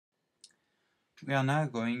We are now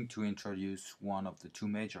going to introduce one of the two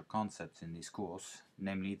major concepts in this course,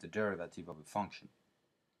 namely the derivative of a function.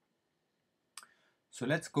 So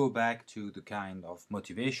let's go back to the kind of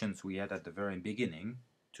motivations we had at the very beginning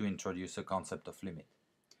to introduce a concept of limit.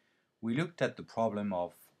 We looked at the problem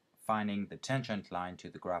of finding the tangent line to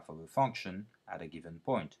the graph of a function at a given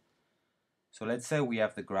point. So let's say we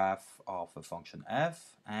have the graph of a function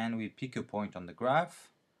f and we pick a point on the graph.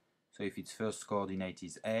 So if its first coordinate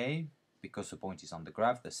is a, because the point is on the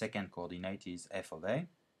graph, the second coordinate is f of a.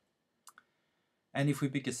 And if we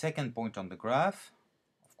pick a second point on the graph,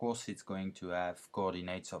 of course it's going to have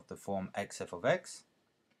coordinates of the form xf of x.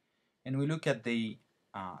 And we look at the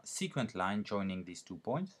sequent line joining these 2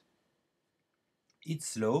 points. Its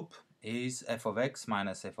slope is f of x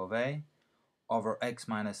minus f of a over x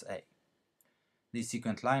minus a. This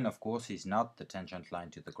sequent line, of course, is not the tangent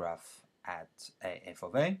line to the graph at a f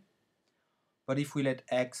of a. But if we let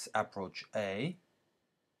x approach a,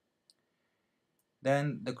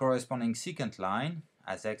 then the corresponding secant line,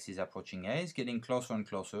 as x is approaching a, is getting closer and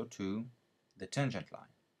closer to the tangent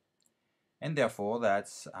line. And therefore,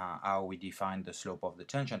 that's how we define the slope of the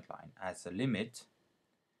tangent line, as a limit,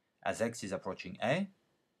 as x is approaching a,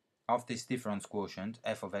 of this difference quotient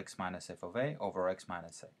f of x minus f of a over x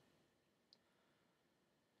minus a.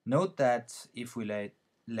 Note that if we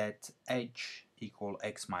let h equal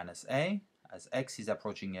x minus a, as x is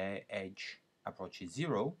approaching a, h approaches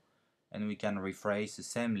 0, and we can rephrase the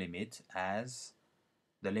same limit as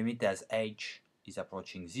the limit as h is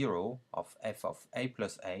approaching 0 of f of a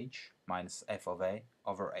plus h minus f of a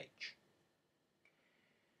over h.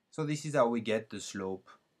 So this is how we get the slope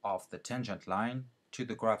of the tangent line to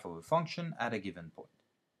the graph of a function at a given point.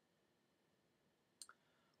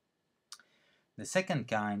 The second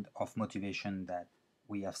kind of motivation that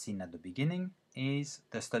we have seen at the beginning is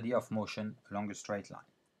the study of motion along a straight line.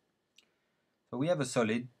 So we have a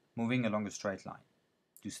solid moving along a straight line.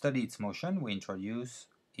 To study its motion, we introduce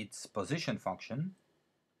its position function,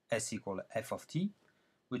 s equal f of t,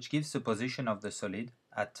 which gives the position of the solid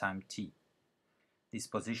at time t. This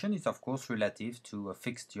position is of course relative to a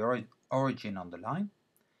fixed origin on the line,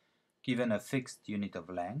 given a fixed unit of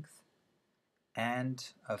length, and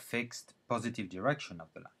a fixed positive direction of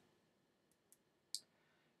the line.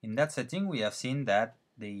 In that setting, we have seen that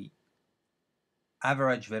the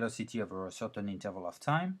average velocity over a certain interval of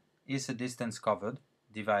time is the distance covered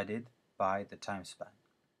divided by the time span.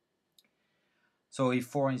 So if,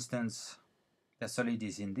 for instance, the solid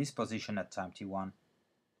is in this position at time t1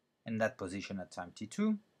 and that position at time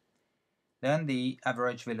t2, then the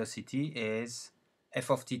average velocity is f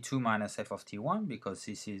of t2 minus f of t1, because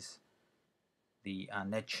this is the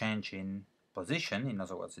net change in position, in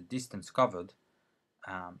other words, the distance covered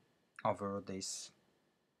over this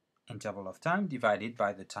interval of time divided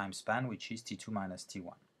by the time span, which is t2 minus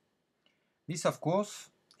t1. This, of course,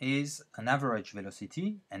 is an average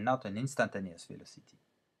velocity and not an instantaneous velocity.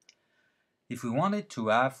 If we wanted to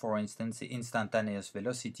have, for instance, the instantaneous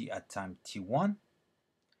velocity at time t1,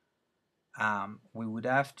 we would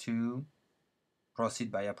have to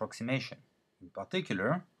proceed by approximation. In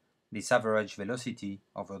particular, this average velocity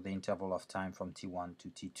over the interval of time from t1 to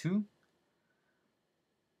t2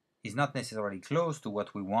 is not necessarily close to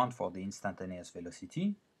what we want for the instantaneous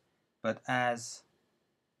velocity, but as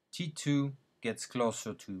t2 gets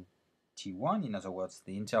closer to t1, in other words,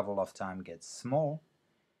 the interval of time gets small,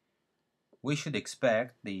 we should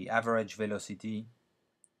expect the average velocity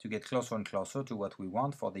to get closer and closer to what we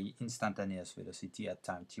want for the instantaneous velocity at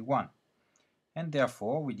time t1. And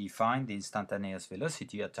therefore, we define the instantaneous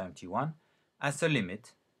velocity at time t1 as the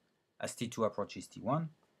limit, as t2 approaches t1,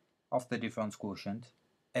 of the difference quotient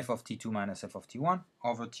f of t2 minus f of t1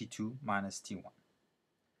 over t2 minus t1.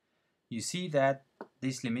 You see that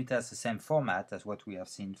this limit has the same format as what we have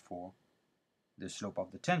seen for the slope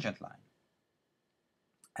of the tangent line.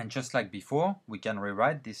 And just like before, we can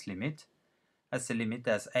rewrite this limit as the limit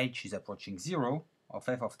as h is approaching 0 of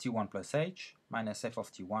f of t1 plus h minus f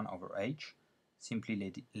of t1 over h,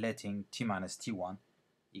 simply letting t minus t1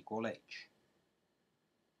 equal h.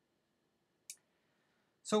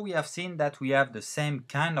 So we have seen that we have the same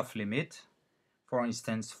kind of limit, for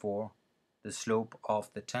instance, for the slope of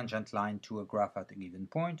the tangent line to a graph at a given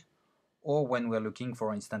point, or when we're looking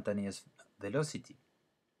for instantaneous velocity.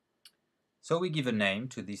 So we give a name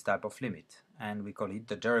to this type of limit, and we call it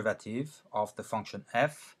the derivative of the function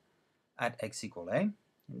f at x equal a. And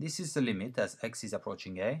this is the limit as x is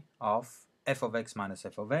approaching a of f of x minus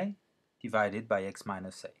f of a divided by x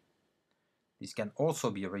minus a. This can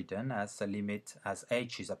also be written as the limit as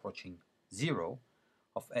h is approaching 0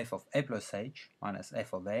 of f of a plus h minus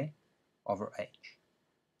f of a over h.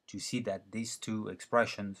 to see that these two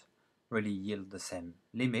expressions really yield the same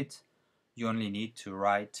limit, you only need to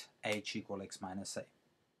write h equal x minus a.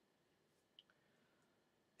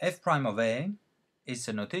 F prime of a is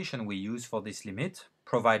the notation we use for this limit,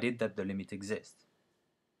 provided that the limit exists.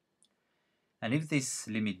 And if this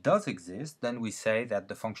limit does exist, then we say that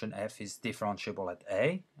the function f is differentiable at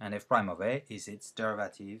a, and f prime of a is its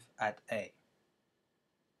derivative at a.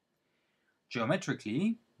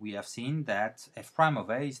 Geometrically, we have seen that f prime of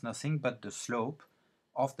a is nothing but the slope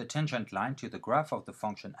of the tangent line to the graph of the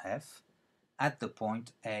function f at the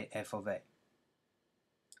point a f of a.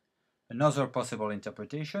 Another possible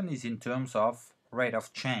interpretation is in terms of rate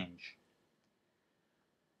of change.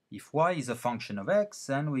 If y is a function of x,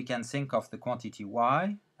 then we can think of the quantity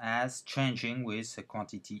y as changing with the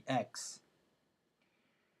quantity x.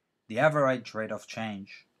 The average rate of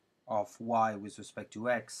change of y with respect to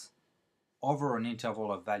x over an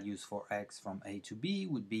interval of values for x from a to b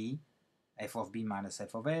would be f of b minus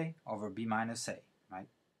f of a over b minus a, right?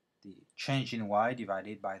 The change in y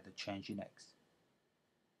divided by the change in x.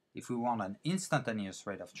 If we want an instantaneous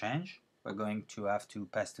rate of change, we're going to have to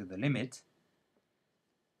pass through the limit,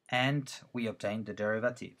 and we obtain the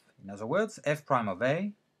derivative. In other words, f prime of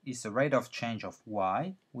a is the rate of change of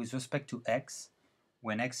y with respect to x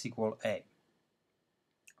when x equals a.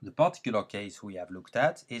 The particular case we have looked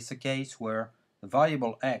at is a case where the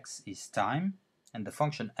variable x is time and the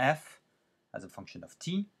function f, as a function of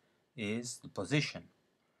t, is the position.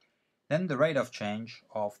 Then the rate of change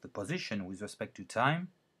of the position with respect to time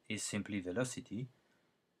is simply velocity,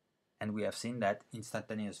 and we have seen that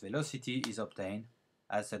instantaneous velocity is obtained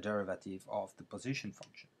as a derivative of the position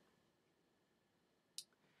function.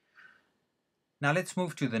 Now let's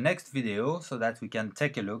move to the next video so that we can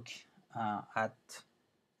take a look at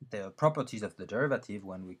the properties of the derivative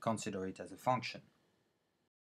when we consider it as a function.